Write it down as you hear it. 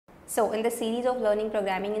So in the series of learning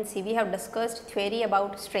programming in C, we have discussed theory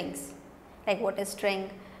about strings, like what is string,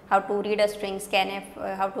 how to read a string, scanf,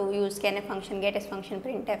 how to use scanf function, getS function,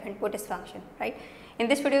 printf and putS function, right. In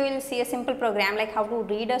this video, we will see a simple program like how to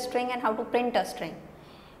read a string and how to print a string.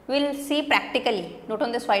 We will see practically, not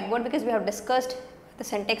on this whiteboard, because we have discussed the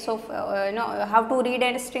syntax of how to read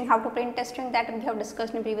a string, how to print a string, that we have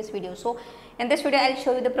discussed in previous video. So in this video, I will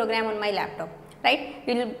show you the program on my laptop. Right,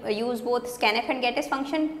 we will use both scanf and getS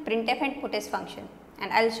function, printf and putS function,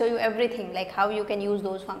 and I will show you everything like how you can use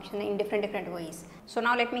those functions in different ways. So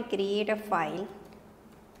now let me create a file,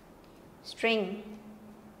 string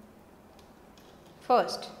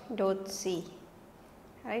first .c,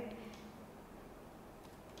 right.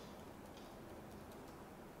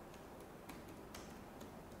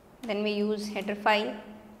 Then we use header file,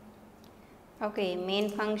 okay, main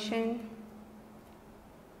function.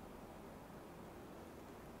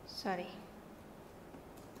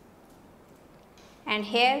 And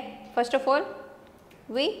here first of all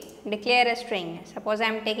we declare a string. Suppose I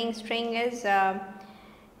am taking string as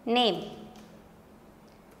name,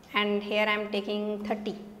 and here I am taking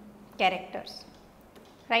 30 characters,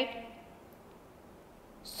 right.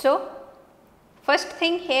 So first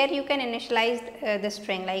thing, here you can initialize the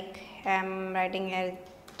string, like I am writing here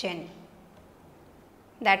Jen,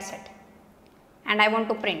 that's it, and I want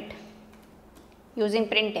to print using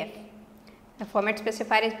printf. The format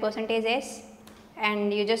specifier is %s,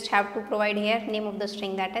 and you just have to provide here name of the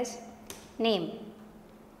string, that is name,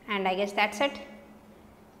 and I guess that's it.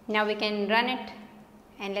 Now we can run it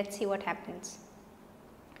and let's see what happens.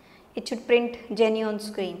 It should print Jenny on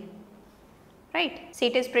screen, right. See,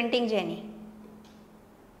 it is printing Jenny,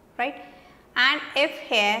 right. And if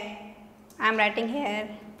here I am writing here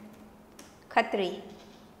Khatri,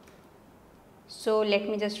 so let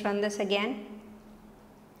me just run this again.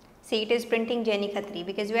 See, it is printing Jenny Khatri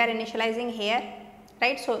because we are initializing here,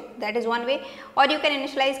 right. So that is one way, or you can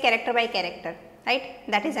initialize character by character, right.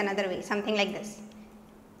 That is another way, something like this,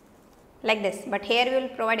 but here we will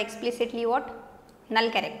provide explicitly what?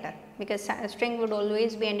 Null character, because a string would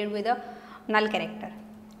always be ended with a null character.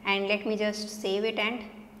 And let me just save it and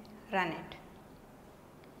run it.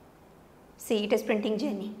 See, it is printing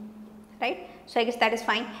Jenny, right. So I guess that is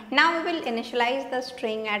fine. Now we will initialize the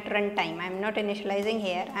string at runtime. I am not initializing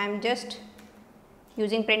here, I am just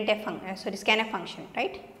using printf function, scanf function,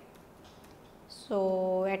 right.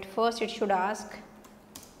 So at first it should ask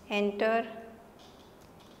enter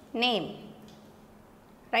name,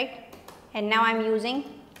 right, and now I am using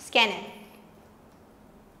scanf.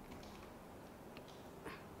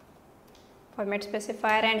 Format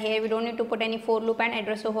specifier, and here we don't need to put any for loop and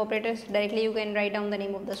address of operators. Directly you can write down the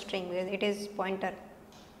name of the string because it is pointer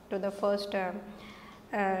to the first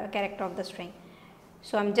character of the string.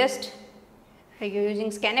 So I am just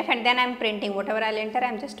using scanf, and then I am printing whatever I will enter, I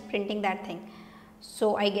am just printing that thing.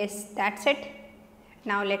 So I guess that's it.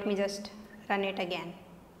 Now let me just run it again.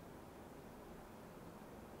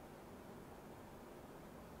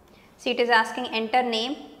 See, it is asking enter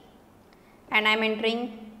name, and I am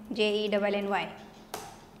entering Jenny,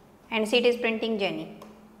 and see, it is printing Jenny,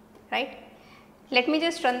 right. Let me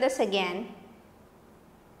just run this again,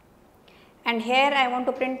 and here I want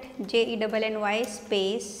to print Jenny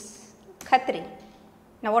space Khatri.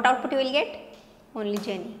 Now what output you will get? Only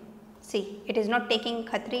Jenny. See, it is not taking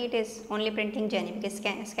Khatri, it is only printing Jenny, because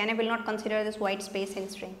scanf will not consider this white space in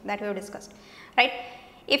string, that we have discussed, right.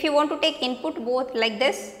 If you want to take input both like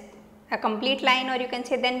this, a complete line, or you can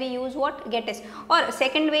say then we use what? getS. Or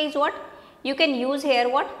second way is what? You can use here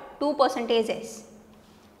what? 2%s.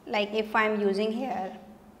 Like if I am using here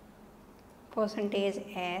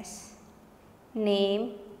 %s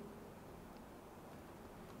name,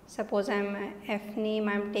 suppose I am f name,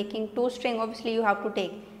 I am taking 2 string, obviously you have to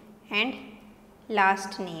take, and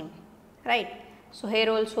last name, right. So here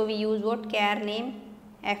also we use what? char name,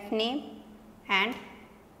 f name and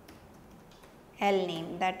L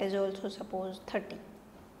name, that is also suppose 30,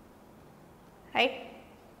 right.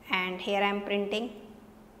 And here I am printing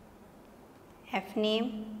f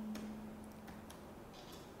name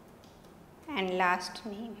and last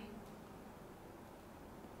name.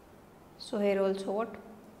 So here also what?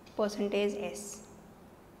 %s.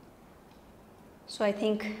 So I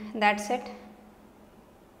think that's it.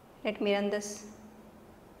 Let me run this.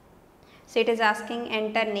 So it is asking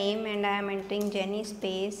enter name, and I am entering Jenny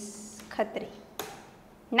space Khatri.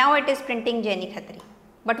 Now it is printing Jenny Khatri,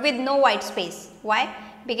 but with no white space. Why?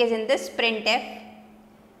 Because in this printf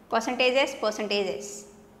 %s.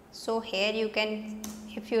 So here you can,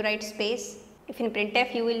 if you write space, if in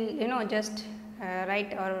printf you will just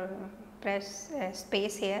write or press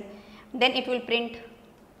space here, then it will print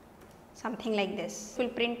something like this. It will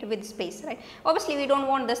print with space, right? Obviously we don't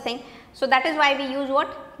want this thing, so that is why we use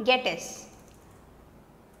what? Get_s.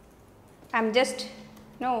 I am just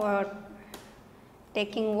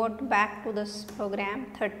taking what back to this program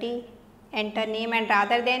 30, enter name, and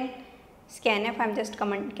rather than scanf I am just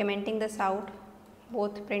commenting this out,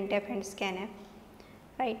 both printf and scanf,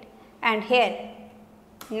 right? And here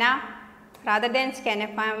now rather than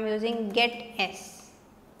scanf I am using get_s,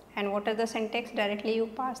 and what is the syntax? Directly you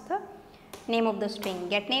pass the name of the string,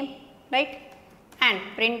 get name, right? And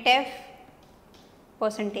printf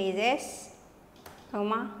 %s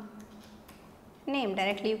comma name,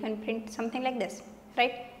 directly you can print something like this,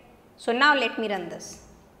 right? So now let me run this.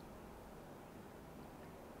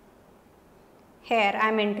 Here I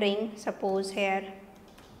am entering, suppose here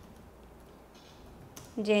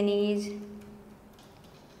Jenny's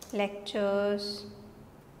lectures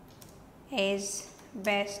is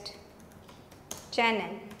best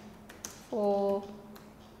channel for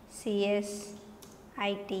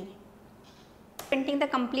CSIT. Printing the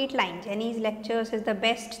complete line, Jenny's lectures is the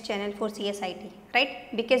best channel for CSIT,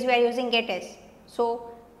 right? Because we are using get_s.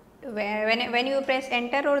 So when you press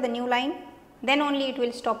enter or the new line, then only it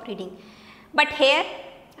will stop reading. But here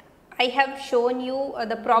I have shown you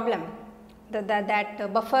the problem,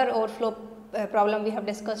 that buffer overflow problem we have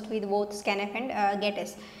discussed with both scanf and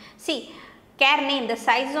get_s. See, char name, the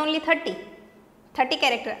size is only 30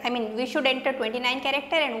 character. I mean, we should enter 29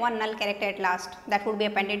 character and one null character at last, that would be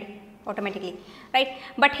appended automatically, right?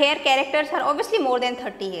 But here characters are obviously more than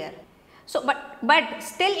 30 here. So but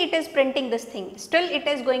still it is printing this thing, still it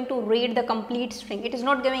is going to read the complete string, it is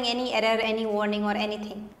not giving any error, any warning or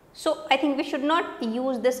anything. So I think we should not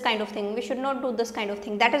use this kind of thing, we should not do this kind of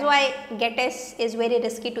thing. That is why get_s is very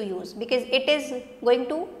risky to use, because it is going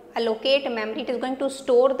to allocate memory, it is going to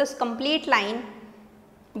store this complete line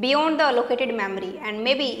beyond the allocated memory, and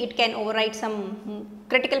maybe it can overwrite some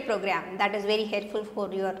critical program that is very helpful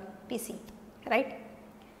for your PC, right?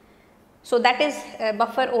 So that is a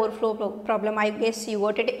buffer overflow problem. I guess you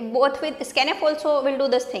got it. Both with scanf also will do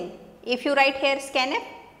this thing. If you write here scanf,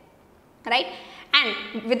 right, and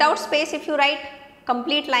without space if you write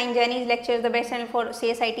complete line Jenny's lecture is the best channel for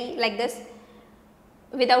CSIT like this,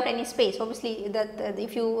 without any space, obviously that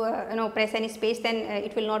if you press any space then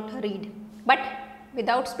it will not read. But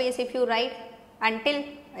without space if you write until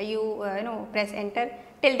you press enter,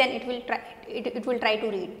 till then it will try to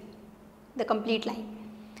read the complete line.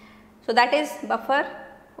 So that is buffer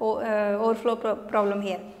overflow problem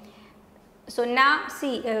here. So now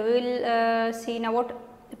see, we will see now what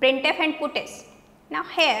printf and puts. Now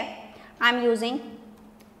here I am using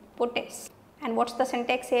puts, and what's the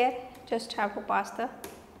syntax here? Just have to pass the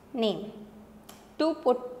name. To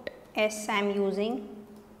puts I am using,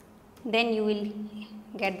 then you will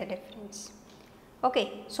get the difference.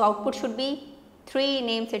 Okay, so output should be 3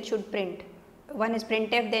 names it should print. One is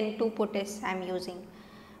printf, then to puts I am using.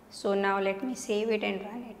 So now let me save it and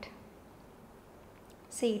run it.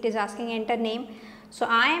 See, it is asking enter name. So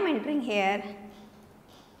I am entering here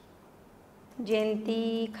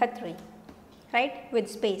Jayanti Khatri, right, with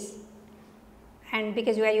space, and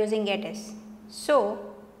because we are using get_s. So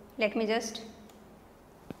let me just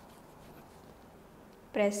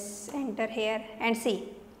press enter here and see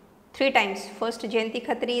 3 times, first Jayanti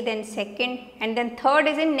Khatri, then second, and then third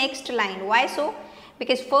is in next line. Why so?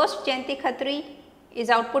 Because first Jayanti Khatri is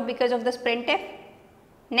output because of this printf,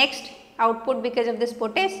 next output because of this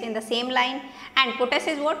puts in the same line, and puts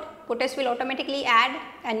is what? Puts will automatically add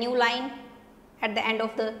a new line at the end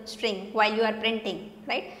of the string while you are printing,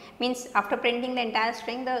 right? Means after printing the entire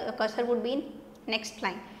string, the cursor would be in next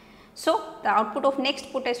line. So the output of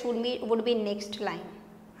next puts would be next line.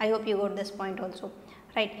 I hope you got this point also,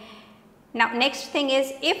 right? Now next thing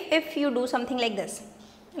is, if you do something like this,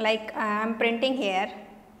 like I am printing here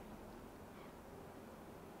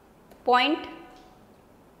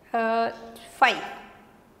 0.5,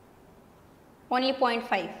 only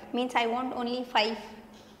 0.5, means I want only 5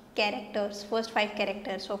 characters, first 5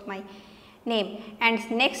 characters of my name, and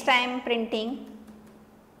next I am printing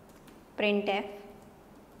printf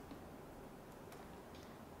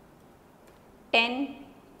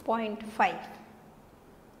 10.5,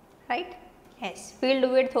 right? Yes,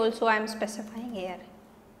 field width also I am specifying here,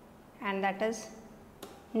 and that is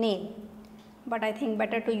name. But I think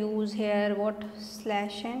better to use here what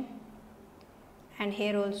 /n, and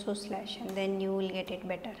here also /n, then you will get it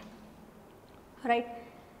better, right?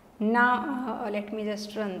 Now let me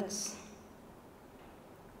just run this,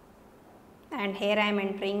 and here I am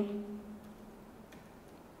entering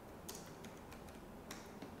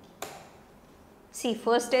see,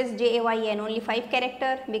 first is JAYN, only 5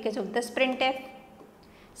 character because of this printf,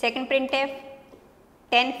 Second printf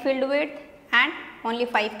 10 field width and only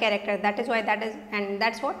 5 characters. That is why that is, and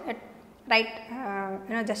that's what it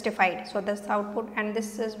justified. So this output, and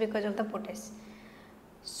this is because of the puts.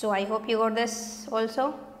 So I hope you got this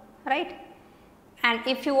also, right? And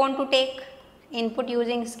if you want to take input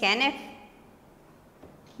using scanf,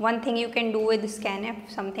 one thing you can do with scanf,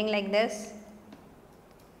 something like this,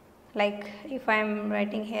 like if I am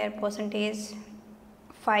writing here %5s,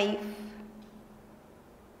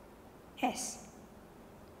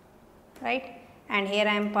 right, and here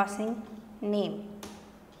I am passing name.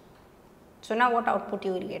 So now what output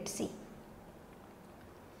you will get, see.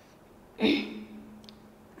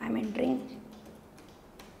 I am entering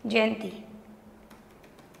Jayanti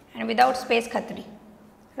and without space Khatri,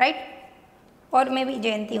 right, or maybe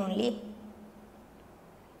Jayanti only.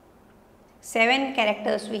 7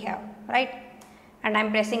 characters we have, right, and I am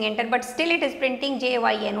pressing enter, but still it is printing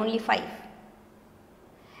JYN only 5.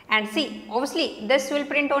 And see, obviously this will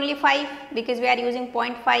print only 5 because we are using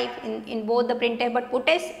 0.5 in both the printf, but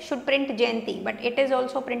puts should print Jayanti, but it is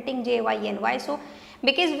also printing JYN. Why so?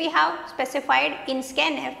 Because we have specified in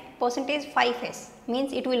scanf %5s,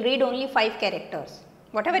 means it will read only 5 characters.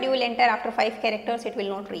 Whatever you will enter after 5 characters, it will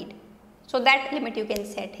not read. So that limit you can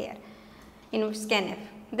set here in scanf.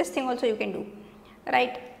 This thing also you can do,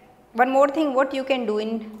 right. One more thing what you can do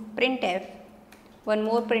in printf, one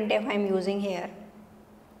more printf I am using here,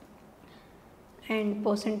 and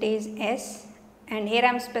 %s, and here I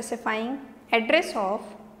am specifying address of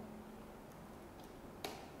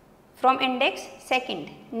from index second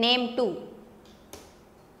name 2,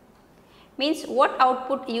 means what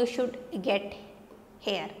output you should get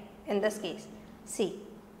here in this case. See,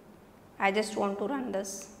 I just want to run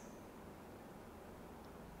this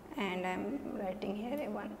and I am writing here a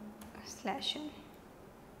 /n.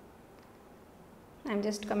 I am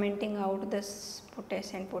just commenting out this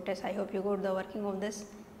puts and puts. I hope you got the working of this,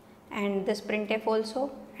 and this printf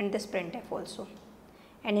also, and this printf also.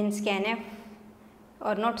 And in scanf,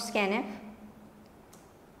 or not scanf,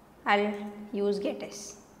 I will use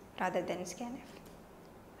getS rather than scanf,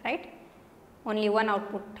 right. Only one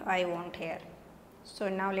output I want here. So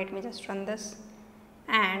now let me just run this,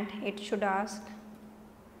 and it should ask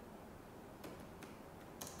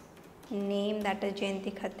name, that is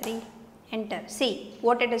Jayanti Khatri. Enter. See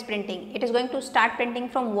what it is printing. It is going to start printing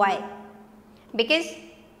from Y because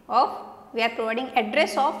of we are providing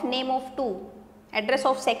address of name of 2, address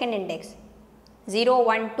of second index 0,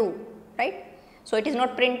 1, 2, right. So it is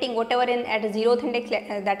not printing whatever in at 0th index,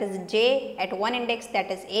 that is J, at 1 index that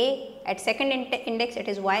is A, at second index it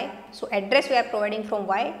is Y. So address we are providing from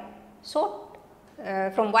Y. So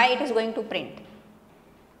from Y it is going to print,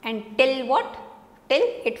 and till what? Till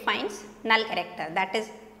it finds null character, that is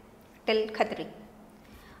till Khatri.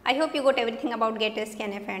 I hope you got everything about getS,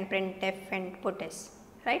 scanf and printf and puts,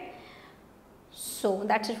 right. So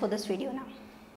that's it for this video now.